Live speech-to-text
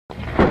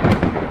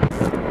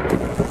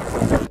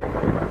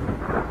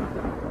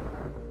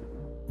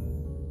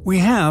We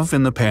have,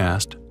 in the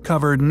past,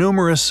 covered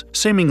numerous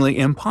seemingly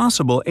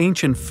impossible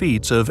ancient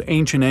feats of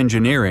ancient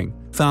engineering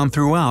found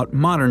throughout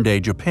modern-day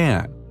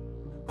Japan.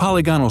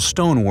 Polygonal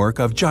stonework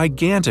of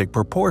gigantic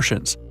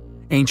proportions,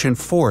 ancient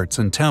forts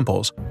and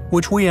temples,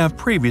 which we have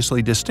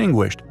previously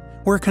distinguished,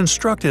 were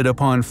constructed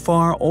upon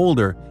far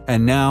older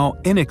and now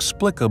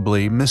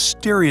inexplicably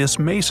mysterious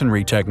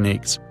masonry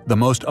techniques, the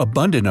most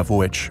abundant of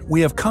which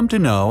we have come to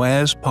know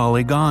as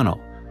polygonal.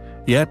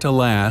 Yet,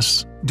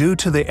 alas, due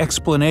to the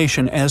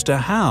explanation as to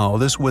how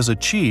this was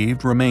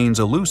achieved remains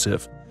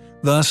elusive,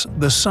 thus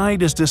the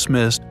site is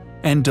dismissed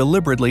and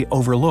deliberately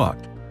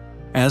overlooked.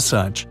 As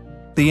such,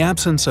 the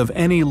absence of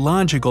any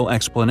logical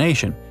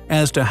explanation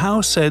as to how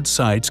said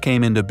sites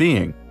came into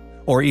being,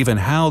 or even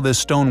how this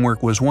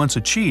stonework was once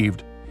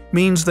achieved,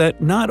 means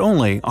that not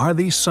only are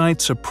these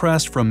sites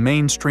suppressed from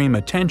mainstream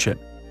attention,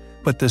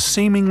 but the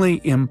seemingly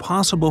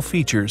impossible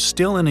features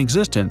still in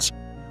existence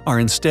are,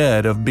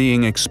 instead of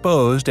being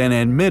exposed and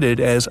admitted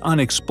as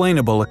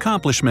unexplainable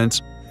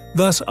accomplishments,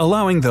 thus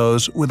allowing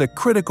those with a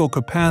critical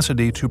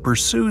capacity to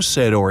pursue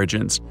said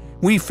origins,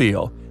 we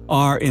feel,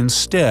 are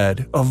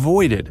instead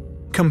avoided,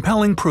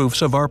 compelling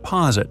proofs of our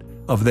posit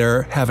of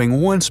there having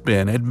once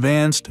been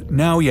advanced,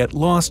 now yet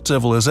lost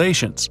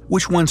civilizations,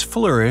 which once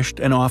flourished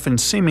and often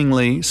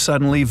seemingly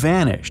suddenly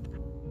vanished,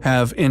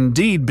 have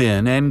indeed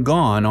been and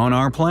gone on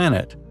our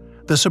planet.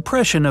 The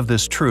suppression of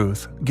this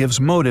truth gives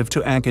motive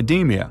to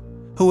academia,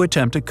 who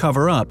attempt to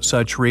cover up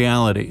such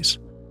realities.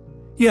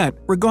 Yet,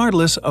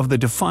 regardless of the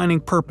defining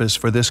purpose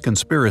for this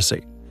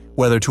conspiracy,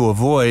 whether to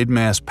avoid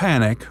mass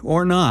panic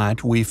or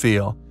not, we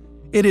feel,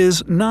 it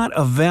is not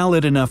a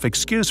valid enough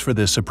excuse for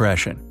this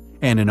suppression,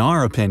 and in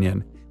our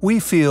opinion, we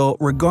feel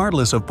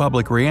regardless of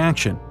public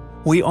reaction,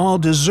 we all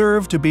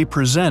deserve to be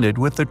presented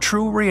with the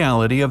true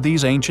reality of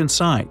these ancient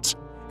sites,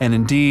 and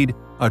indeed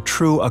a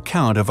true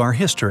account of our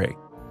history.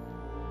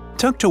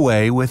 Tucked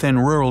away within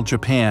rural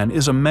Japan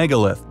is a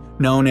megalith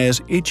known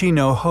as Ichi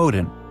no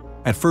Hoden.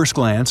 At first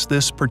glance,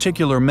 this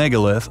particular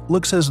megalith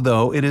looks as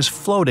though it is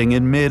floating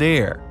in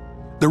mid-air.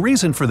 The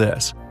reason for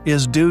this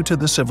is due to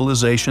the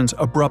civilization's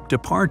abrupt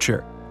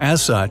departure.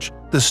 As such,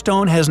 the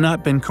stone has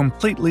not been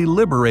completely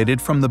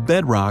liberated from the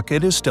bedrock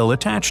it is still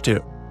attached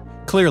to.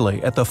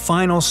 Clearly, at the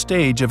final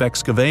stage of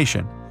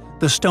excavation,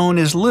 the stone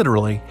is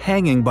literally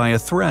hanging by a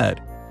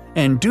thread,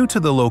 and due to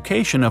the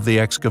location of the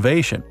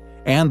excavation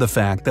and the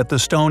fact that the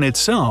stone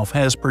itself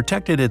has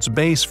protected its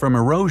base from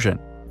erosion,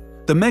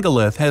 the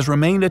megalith has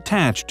remained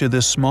attached to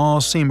this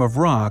small seam of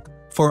rock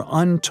for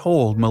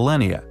untold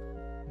millennia.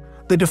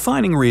 The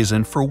defining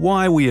reason for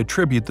why we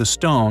attribute the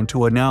stone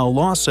to a now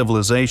lost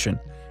civilization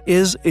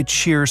is its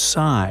sheer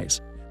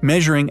size,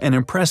 measuring an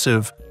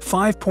impressive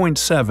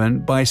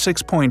 5.7 by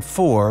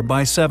 6.4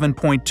 by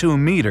 7.2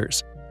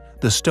 meters.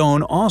 The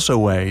stone also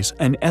weighs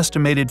an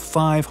estimated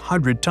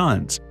 500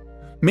 tons,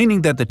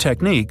 meaning that the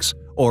techniques,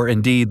 or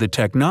indeed the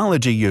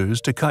technology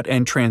used to cut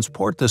and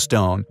transport the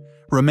stone,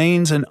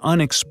 remains an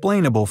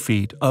unexplainable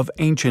feat of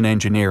ancient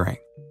engineering.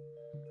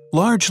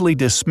 Largely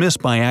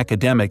dismissed by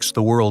academics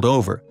the world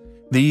over,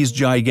 these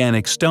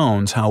gigantic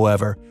stones,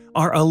 however,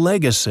 are a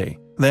legacy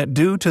that,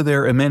 due to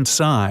their immense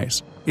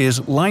size,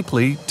 is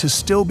likely to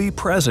still be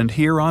present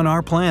here on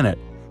our planet,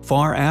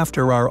 far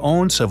after our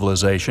own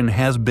civilization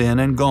has been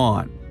and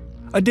gone.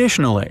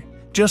 Additionally,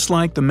 just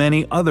like the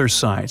many other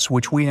sites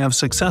which we have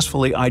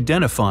successfully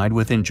identified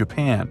within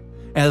Japan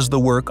as the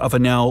work of a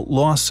now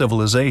lost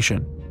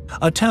civilization,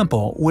 a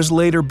temple was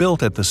later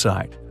built at the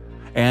site,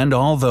 and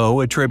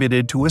although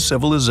attributed to a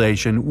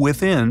civilization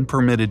within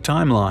permitted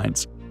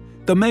timelines,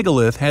 the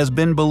megalith has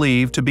been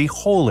believed to be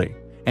holy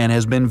and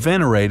has been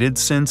venerated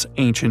since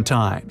ancient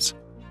times.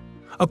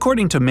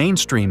 According to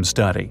mainstream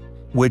study,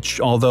 which,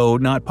 although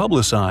not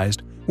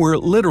publicized, were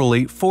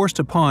literally forced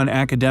upon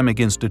academic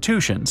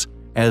institutions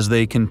as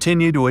they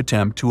continue to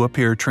attempt to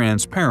appear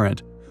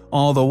transparent,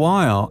 all the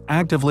while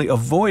actively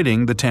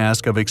avoiding the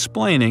task of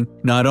explaining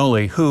not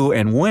only who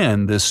and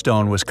when this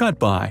stone was cut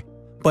by,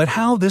 but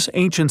how this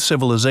ancient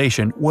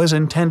civilization was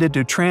intended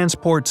to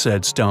transport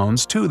said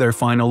stones to their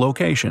final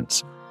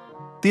locations.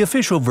 The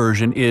official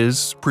version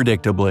is,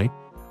 predictably,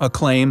 a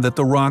claim that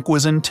the rock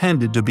was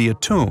intended to be a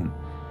tomb.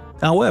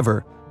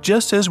 However,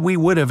 just as we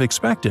would have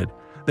expected,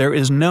 there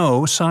is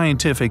no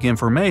scientific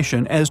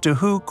information as to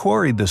who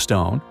quarried the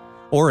stone,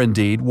 or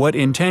indeed what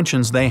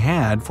intentions they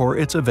had for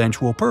its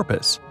eventual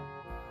purpose.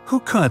 Who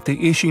cut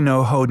the Ichi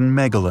no Hoden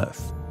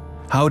megalith?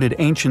 How did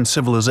ancient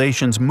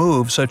civilizations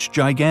move such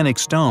gigantic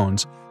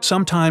stones,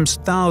 sometimes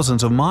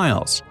thousands of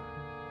miles?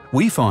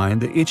 We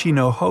find the Ichi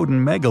no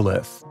Hoden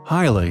megalith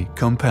highly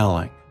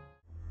compelling.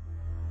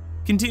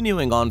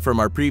 Continuing on from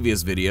our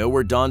previous video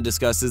where Don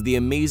discusses the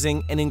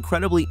amazing and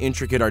incredibly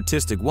intricate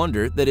artistic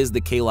wonder that is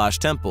the Kailash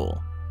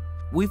Temple,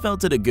 we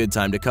felt it a good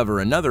time to cover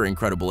another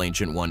incredible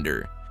ancient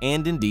wonder,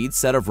 and indeed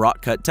set of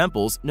rock-cut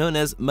temples known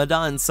as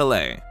Madan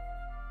Saleh.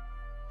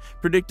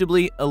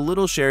 Predictably a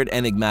little shared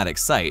enigmatic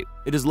site,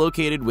 it is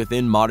located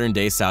within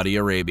modern-day Saudi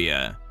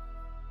Arabia.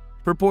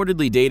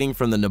 Purportedly dating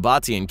from the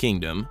Nabatean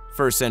kingdom,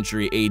 1st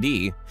century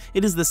AD,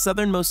 it is the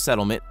southernmost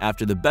settlement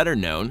after the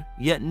better-known,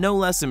 yet no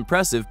less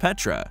impressive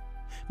Petra,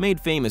 made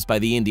famous by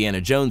the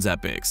Indiana Jones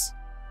epics.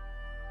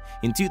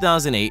 In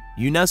 2008,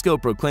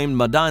 UNESCO proclaimed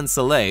Madain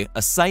Saleh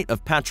a Site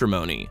of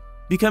Patrimony,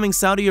 becoming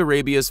Saudi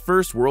Arabia's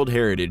first World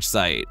Heritage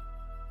Site.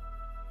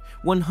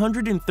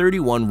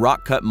 131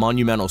 rock-cut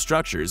monumental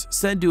structures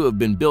said to have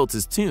been built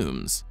as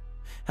tombs.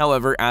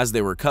 However, as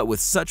they were cut with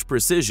such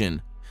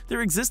precision,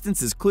 their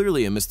existence is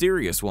clearly a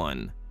mysterious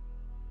one.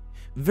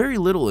 Very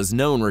little is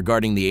known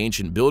regarding the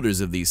ancient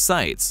builders of these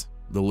sites.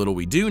 The little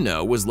we do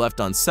know was left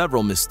on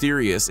several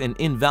mysterious and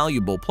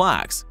invaluable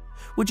plaques,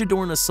 which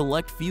adorn a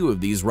select few of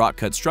these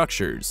rock-cut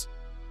structures.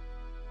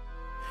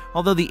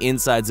 Although the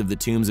insides of the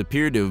tombs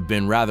appear to have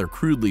been rather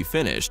crudely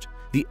finished,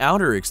 the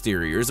outer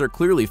exteriors are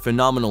clearly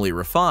phenomenally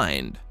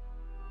refined.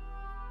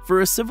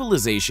 For a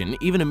civilization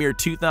even a mere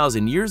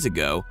 2,000 years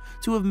ago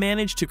to have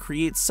managed to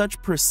create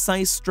such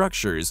precise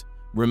structures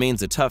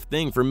remains a tough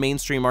thing for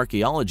mainstream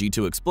archaeology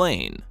to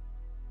explain.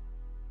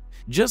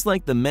 Just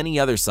like the many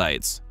other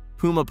sites,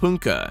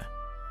 Pumapunka,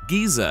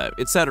 Giza,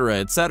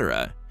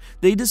 etc.,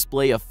 they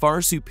display a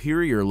far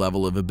superior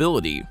level of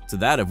ability to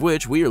that of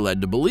which we are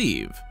led to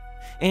believe.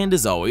 And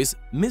as always,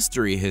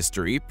 mystery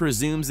history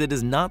presumes it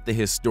is not the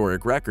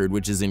historic record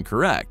which is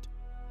incorrect,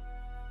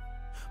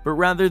 but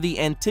rather the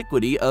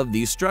antiquity of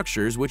these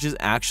structures which is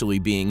actually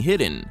being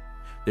hidden,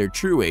 their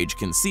true age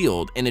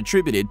concealed and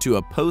attributed to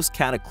a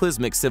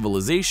post-cataclysmic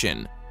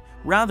civilization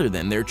rather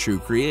than their true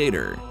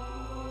creator.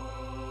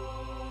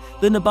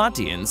 The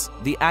Nabateans,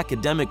 the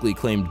academically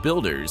claimed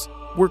builders,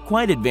 were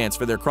quite advanced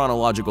for their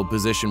chronological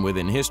position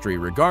within history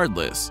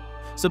regardless,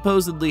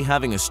 supposedly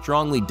having a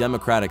strongly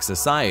democratic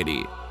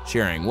society,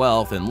 sharing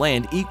wealth and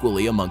land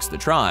equally amongst the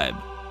tribe.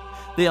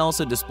 They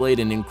also displayed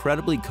an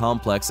incredibly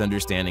complex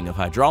understanding of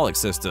hydraulic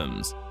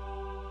systems.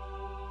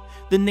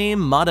 The name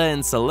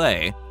Madain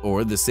Saleh,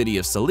 or the city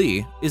of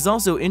Salih, is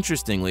also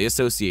interestingly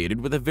associated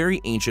with a very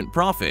ancient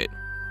prophet,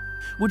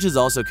 which is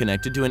also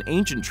connected to an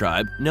ancient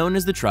tribe known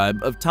as the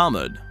tribe of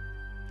Tamud.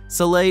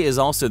 Saleh is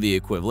also the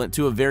equivalent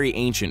to a very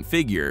ancient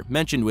figure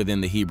mentioned within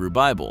the Hebrew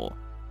Bible.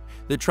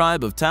 The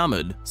tribe of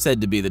Tamud,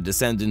 said to be the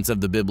descendants of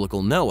the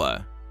biblical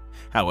Noah.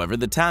 However,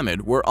 the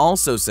Tamud were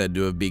also said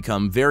to have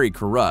become very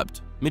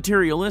corrupt,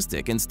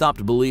 materialistic, and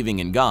stopped believing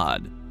in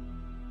God.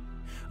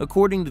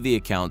 According to the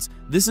accounts,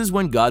 this is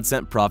when God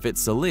sent prophet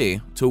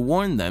Salih to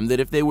warn them that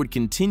if they would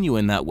continue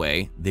in that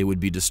way, they would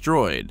be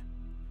destroyed,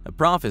 a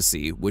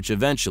prophecy which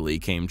eventually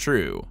came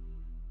true.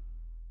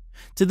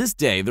 To this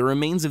day, the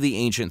remains of the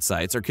ancient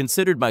sites are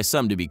considered by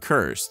some to be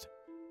cursed.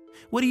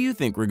 What do you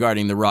think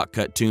regarding the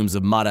rock-cut tombs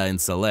of Madain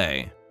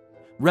Saleh?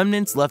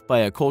 Remnants left by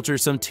a culture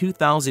some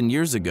 2,000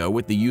 years ago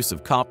with the use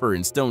of copper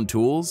and stone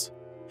tools?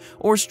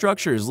 Or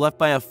structures left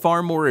by a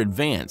far more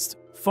advanced,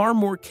 far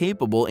more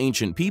capable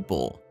ancient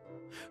people,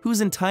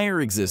 whose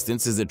entire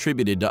existence is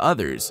attributed to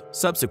others,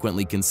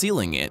 subsequently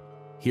concealing it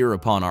here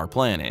upon our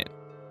planet?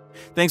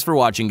 Thanks for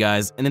watching,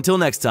 guys, and until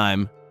next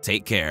time,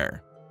 take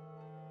care.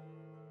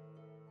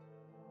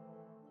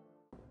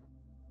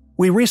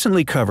 We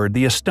recently covered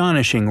the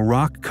astonishing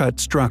rock-cut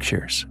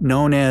structures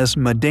known as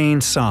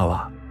Madain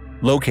Saleh.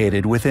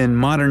 Located within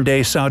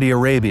modern-day Saudi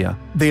Arabia,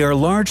 they are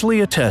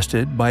largely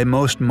attested by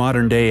most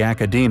modern-day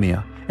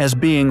academia as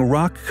being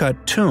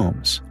rock-cut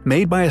tombs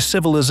made by a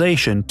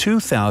civilization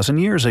 2,000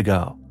 years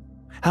ago.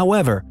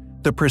 However,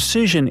 the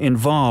precision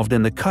involved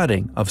in the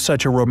cutting of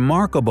such a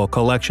remarkable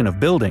collection of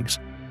buildings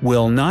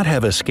will not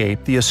have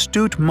escaped the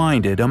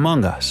astute-minded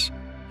among us.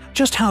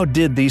 Just how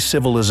did these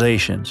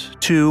civilizations,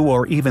 2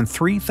 or even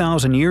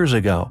 3,000 years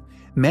ago,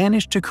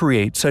 manage to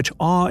create such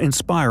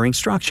awe-inspiring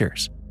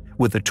structures,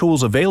 with the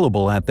tools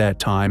available at that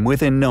time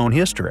within known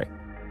history?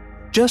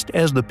 Just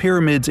as the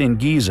pyramids in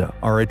Giza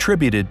are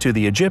attributed to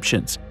the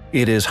Egyptians,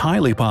 it is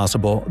highly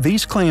possible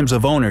these claims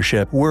of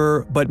ownership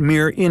were but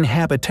mere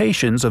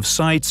inhabitations of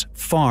sites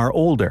far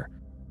older.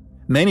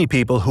 Many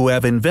people who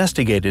have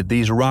investigated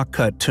these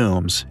rock-cut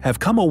tombs have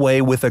come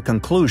away with a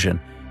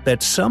conclusion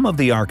that some of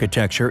the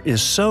architecture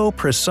is so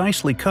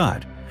precisely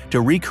cut to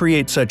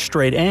recreate such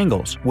straight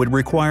angles would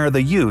require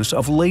the use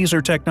of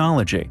laser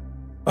technology,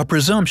 a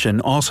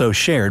presumption also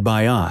shared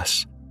by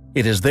us.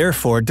 It is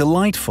therefore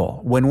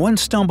delightful when one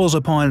stumbles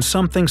upon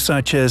something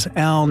such as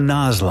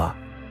Al-Nazla.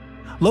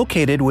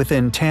 Located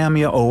within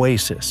Tamya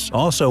Oasis,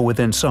 also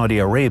within Saudi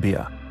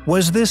Arabia,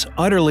 was this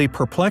utterly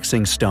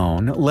perplexing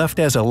stone left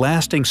as a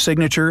lasting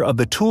signature of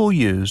the tool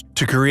used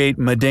to create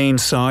Madain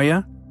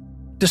Saleh?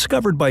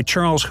 Discovered by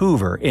Charles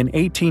Hoover in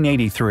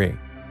 1883,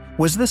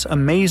 was this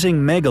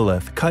amazing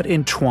megalith cut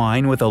in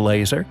twine with a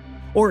laser?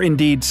 Or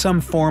indeed some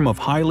form of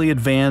highly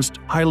advanced,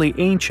 highly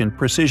ancient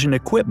precision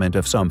equipment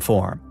of some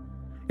form?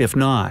 If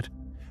not,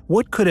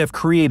 what could have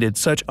created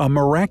such a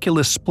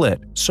miraculous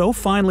split so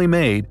finely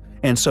made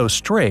and so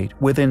straight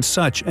within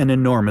such an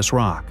enormous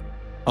rock?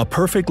 A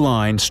perfect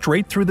line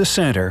straight through the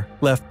center,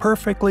 left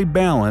perfectly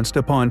balanced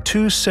upon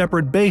 2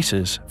 separate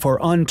bases for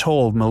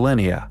untold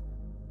millennia.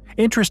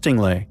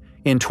 Interestingly,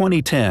 in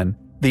 2010,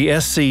 The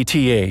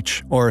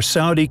SCTH, or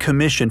Saudi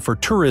Commission for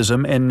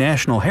Tourism and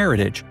National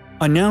Heritage,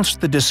 announced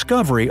the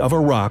discovery of a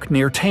rock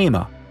near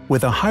Tama,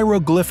 with a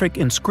hieroglyphic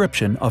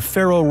inscription of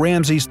Pharaoh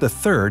Ramses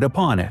III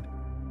upon it.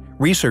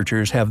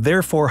 Researchers have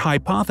therefore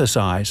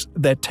hypothesized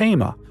that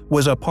Tama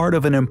was a part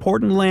of an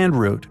important land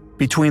route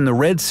between the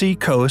Red Sea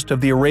coast of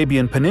the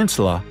Arabian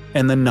Peninsula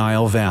and the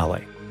Nile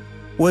Valley.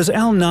 Was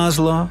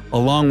Al-Nazla,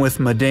 along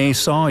with Madai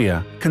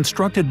Sawya,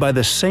 constructed by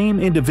the same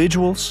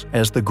individuals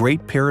as the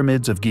Great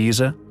Pyramids of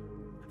Giza?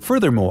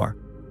 Furthermore,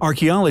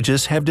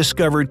 archaeologists have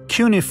discovered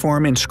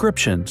cuneiform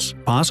inscriptions,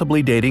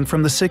 possibly dating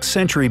from the 6th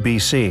century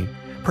BC,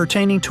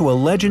 pertaining to a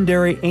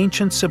legendary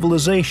ancient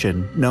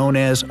civilization known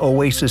as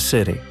Oasis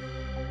City.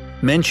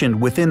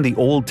 Mentioned within the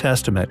Old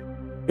Testament,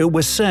 it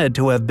was said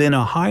to have been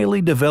a highly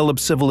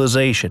developed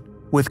civilization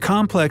with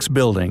complex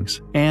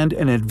buildings and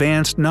an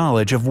advanced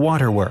knowledge of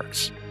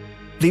waterworks.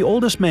 The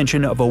oldest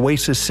mention of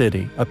Oasis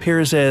City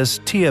appears as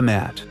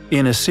Tiamat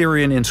in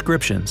Assyrian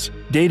inscriptions,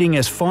 dating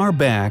as far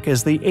back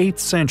as the 8th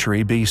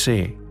century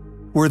BC.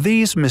 Were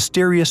these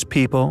mysterious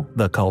people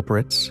the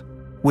culprits?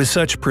 With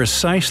such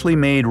precisely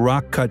made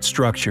rock-cut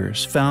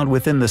structures found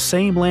within the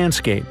same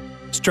landscape,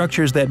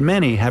 structures that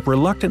many have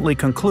reluctantly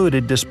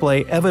concluded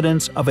display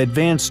evidence of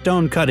advanced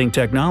stone-cutting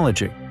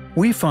technology,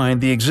 we find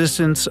the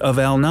existence of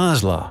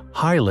Al-Nazla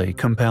highly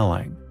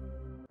compelling.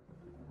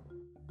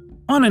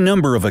 On a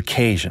number of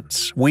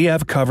occasions, we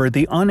have covered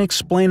the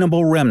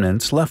unexplainable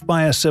remnants left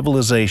by a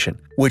civilization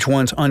which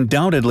once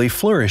undoubtedly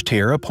flourished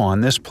here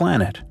upon this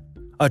planet.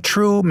 A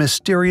true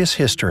mysterious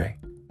history.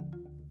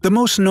 The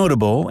most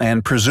notable,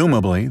 and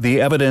presumably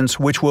the evidence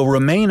which will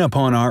remain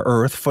upon our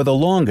Earth for the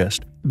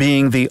longest,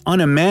 being the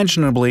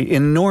unimaginably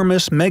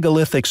enormous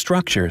megalithic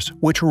structures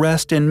which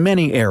rest in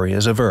many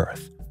areas of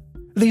Earth.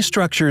 These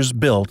structures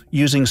built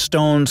using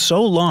stones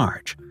so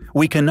large,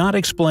 we cannot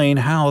explain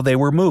how they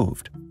were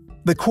moved.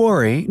 The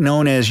quarry,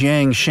 known as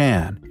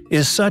Yangshan,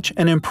 is such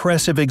an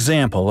impressive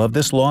example of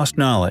this lost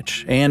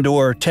knowledge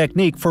and/or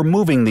technique for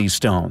moving these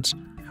stones.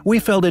 We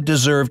felt it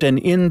deserved an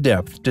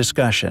in-depth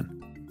discussion.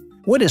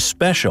 What is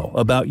special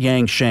about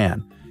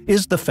Yangshan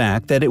is the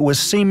fact that it was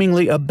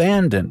seemingly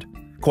abandoned,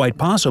 quite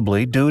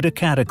possibly due to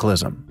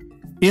cataclysm.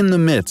 In the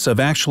midst of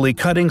actually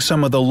cutting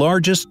some of the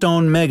largest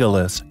stone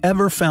megaliths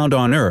ever found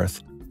on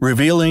Earth,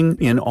 revealing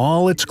in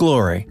all its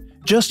glory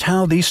just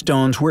how these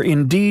stones were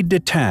indeed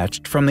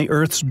detached from the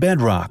Earth's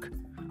bedrock,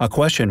 a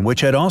question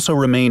which had also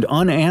remained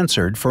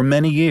unanswered for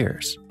many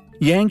years.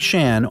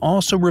 Yangshan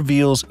also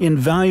reveals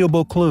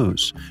invaluable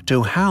clues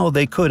to how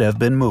they could have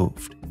been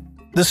moved.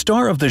 The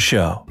star of the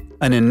show,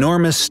 an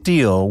enormous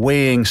stele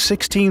weighing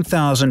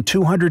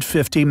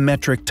 16,250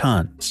 metric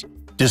tons,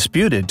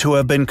 disputed to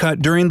have been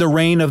cut during the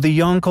reign of the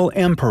Yongle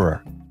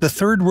Emperor, the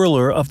third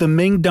ruler of the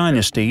Ming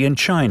dynasty in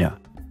China,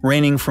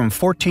 reigning from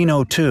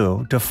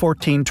 1402 to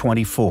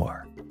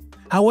 1424.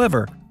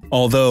 However,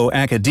 although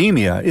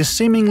academia is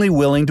seemingly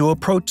willing to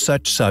approach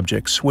such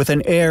subjects with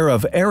an air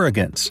of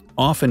arrogance,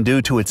 often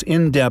due to its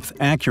in-depth,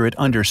 accurate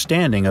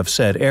understanding of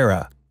said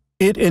era,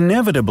 it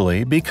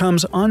inevitably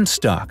becomes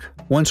unstuck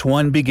once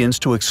one begins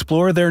to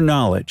explore their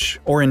knowledge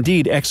or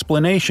indeed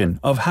explanation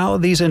of how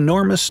these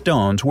enormous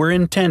stones were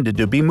intended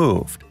to be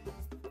moved.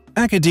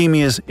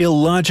 Academia's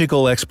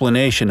illogical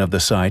explanation of the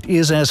site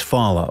is as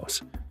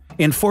follows.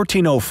 In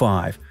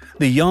 1405,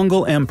 the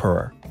Yongle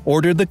Emperor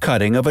ordered the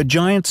cutting of a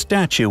giant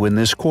statue in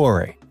this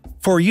quarry,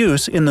 for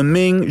use in the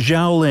Ming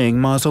Xiaoling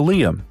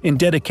Mausoleum in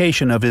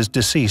dedication of his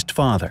deceased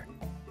father.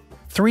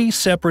 3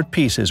 separate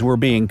pieces were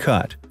being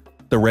cut: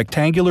 the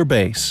rectangular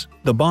base,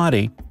 the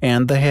body,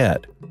 and the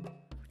head.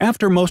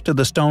 After most of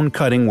the stone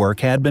cutting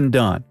work had been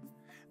done,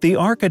 the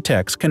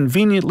architects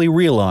conveniently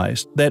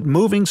realized that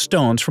moving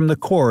stones from the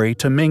quarry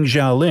to Ming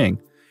Xiaoling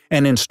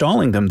and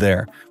installing them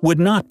there would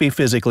not be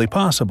physically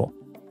possible.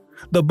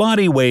 The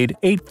body weighed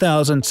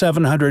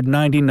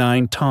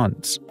 8,799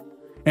 tons,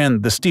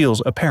 and the stele's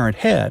apparent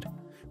head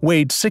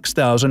weighed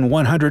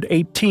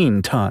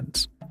 6,118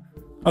 tons.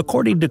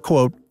 According to,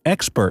 quote,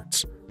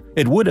 experts,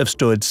 it would have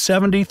stood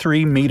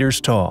 73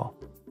 meters tall.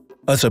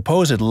 A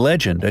supposed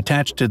legend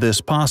attached to this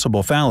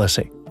possible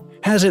fallacy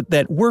has it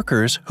that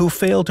workers who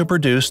failed to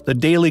produce the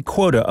daily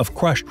quota of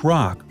crushed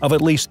rock of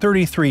at least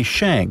 33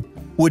 sheng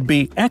would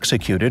be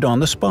executed on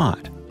the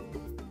spot.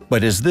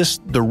 But is this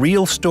the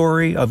real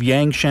story of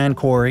Yangshan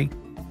Quarry?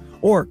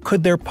 Or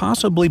could there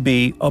possibly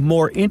be a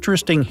more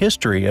interesting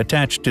history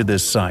attached to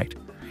this site,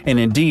 and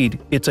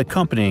indeed its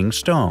accompanying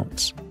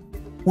stones?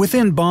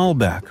 Within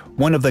Baalbek,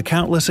 one of the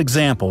countless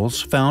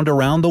examples found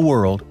around the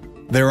world,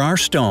 there are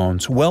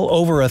stones well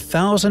over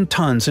 1,000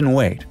 tons in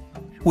weight,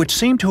 which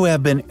seem to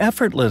have been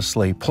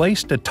effortlessly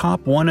placed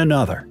atop one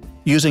another,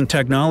 using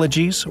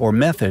technologies or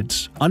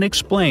methods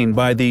unexplained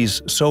by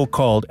these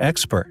so-called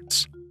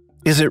experts.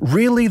 Is it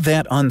really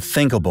that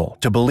unthinkable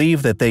to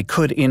believe that they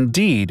could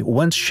indeed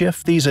once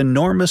shift these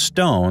enormous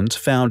stones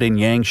found in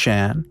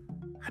Yangshan?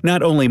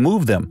 Not only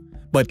move them,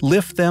 but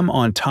lift them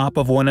on top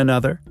of one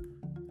another?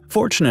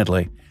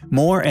 Fortunately,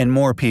 more and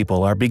more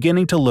people are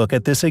beginning to look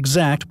at this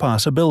exact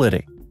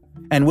possibility.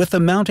 and with the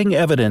mounting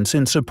evidence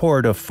in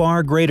support of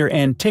far greater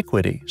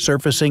antiquity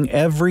surfacing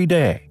every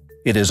day,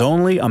 it is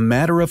only a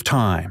matter of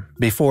time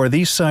before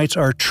these sites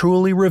are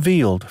truly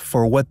revealed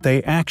for what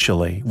they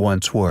actually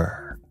once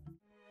were.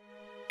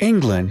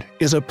 England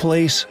is a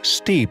place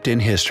steeped in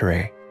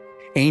history.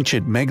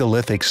 Ancient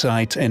megalithic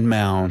sites and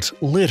mounds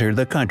litter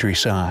the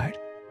countryside.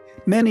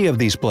 Many of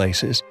these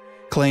places,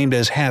 claimed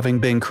as having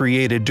been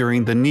created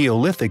during the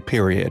Neolithic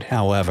period,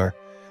 however,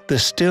 the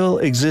still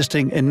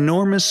existing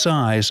enormous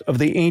size of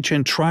the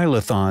ancient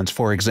trilithons,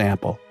 for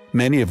example,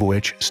 many of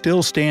which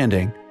still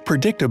standing,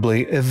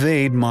 predictably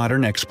evade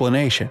modern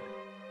explanation.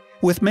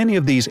 With many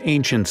of these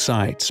ancient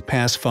sites'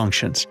 past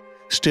functions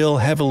still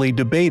heavily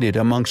debated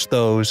amongst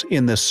those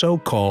in the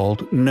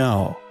so-called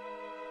know,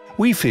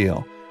 we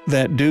feel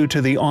that due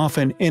to the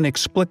often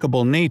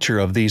inexplicable nature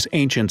of these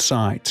ancient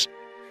sites,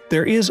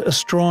 there is a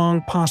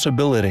strong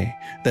possibility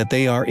that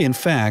they are in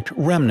fact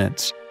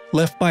remnants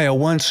left by a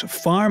once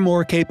far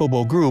more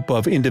capable group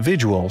of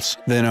individuals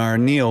than our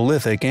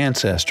Neolithic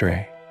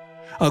ancestry.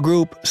 A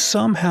group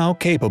somehow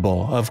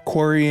capable of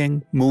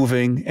quarrying,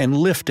 moving, and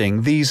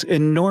lifting these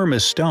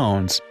enormous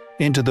stones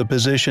into the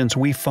positions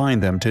we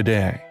find them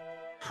today,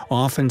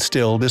 often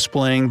still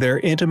displaying their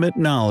intimate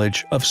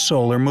knowledge of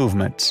solar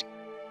movements.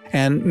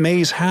 And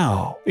Maze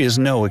Howe is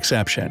no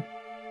exception.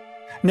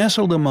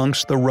 Nestled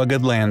amongst the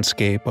rugged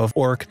landscape of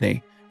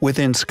Orkney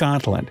within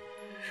Scotland,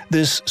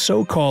 this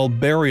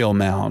so-called burial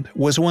mound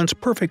was once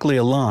perfectly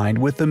aligned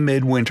with the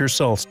midwinter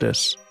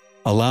solstice,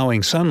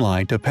 allowing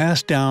sunlight to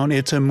pass down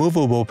its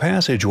immovable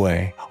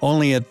passageway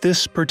only at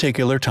this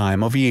particular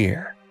time of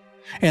year.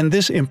 And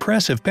this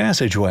impressive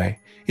passageway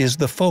is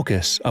the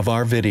focus of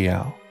our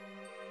video.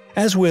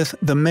 As with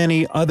the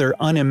many other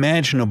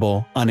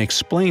unimaginable,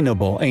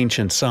 unexplainable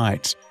ancient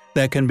sites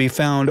that can be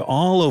found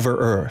all over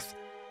Earth,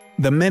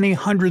 the many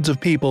hundreds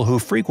of people who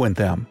frequent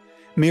them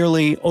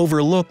merely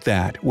overlook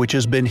that which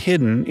has been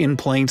hidden in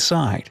plain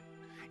sight,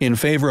 in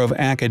favor of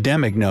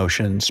academic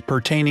notions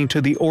pertaining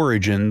to the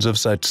origins of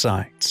such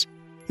sites.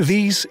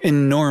 These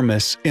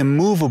enormous,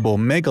 immovable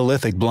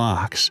megalithic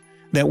blocks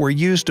that were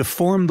used to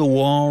form the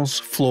walls,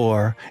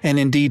 floor, and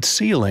indeed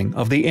ceiling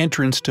of the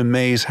entrance to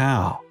Maze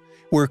Howe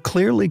were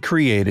clearly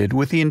created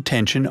with the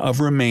intention of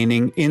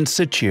remaining in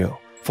situ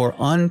for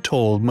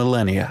untold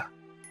millennia.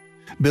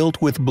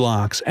 Built with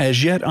blocks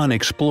as yet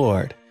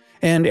unexplored,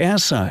 and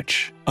as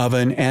such, of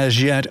an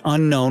as yet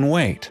unknown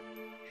weight.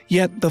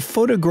 Yet the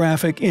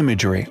photographic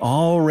imagery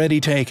already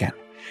taken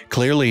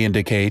clearly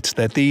indicates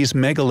that these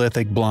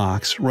megalithic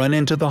blocks run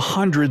into the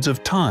hundreds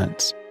of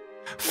tons,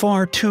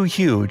 far too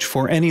huge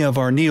for any of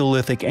our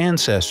Neolithic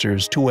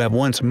ancestors to have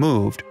once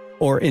moved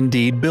or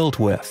indeed built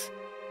with.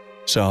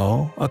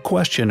 So, a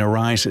question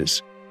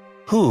arises: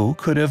 who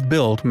could have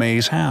built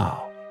Maze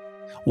Howe?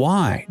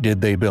 Why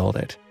did they build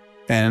it?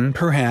 And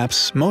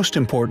perhaps most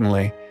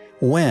importantly,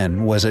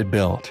 when was it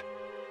built?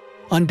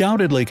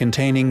 Undoubtedly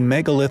containing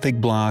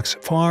megalithic blocks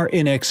far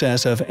in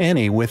excess of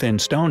any within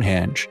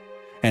Stonehenge,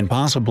 and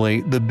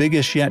possibly the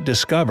biggest yet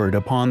discovered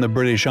upon the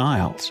British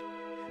Isles.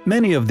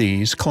 Many of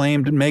these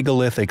claimed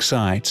megalithic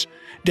sites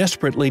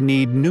desperately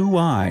need new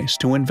eyes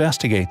to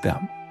investigate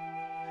them.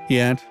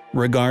 Yet,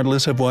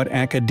 regardless of what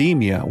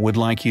academia would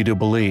like you to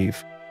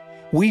believe,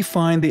 we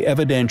find the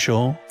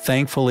evidential,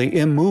 thankfully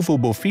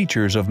immovable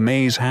features of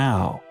Maze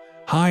Howe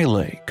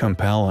highly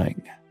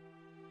compelling.